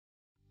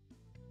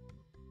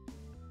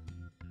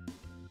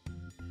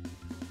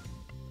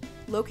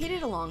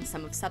Located along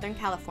some of Southern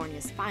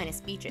California's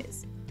finest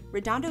beaches,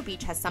 Redondo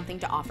Beach has something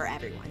to offer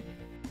everyone.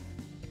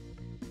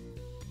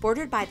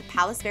 Bordered by the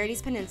Palos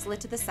Verdes Peninsula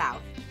to the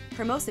south,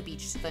 Hermosa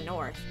Beach to the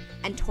north,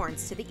 and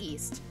Torrance to the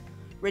east,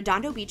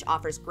 Redondo Beach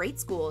offers great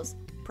schools,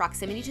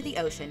 proximity to the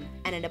ocean,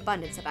 and an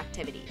abundance of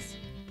activities.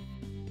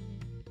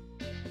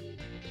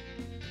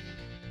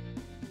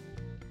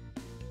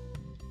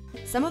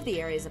 Some of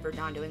the areas of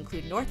Redondo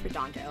include North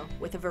Redondo,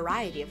 with a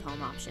variety of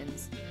home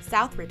options,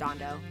 South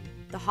Redondo,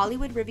 the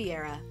Hollywood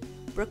Riviera,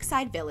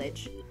 Brookside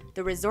Village,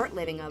 the resort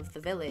living of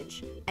the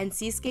Village, and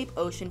seascape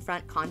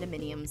oceanfront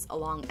condominiums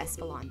along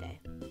Esplanade.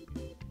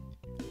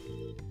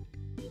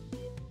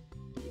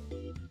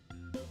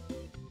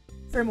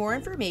 For more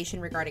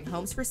information regarding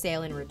homes for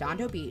sale in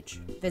Redondo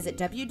Beach, visit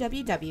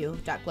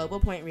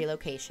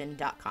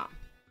www.globalpointrelocation.com.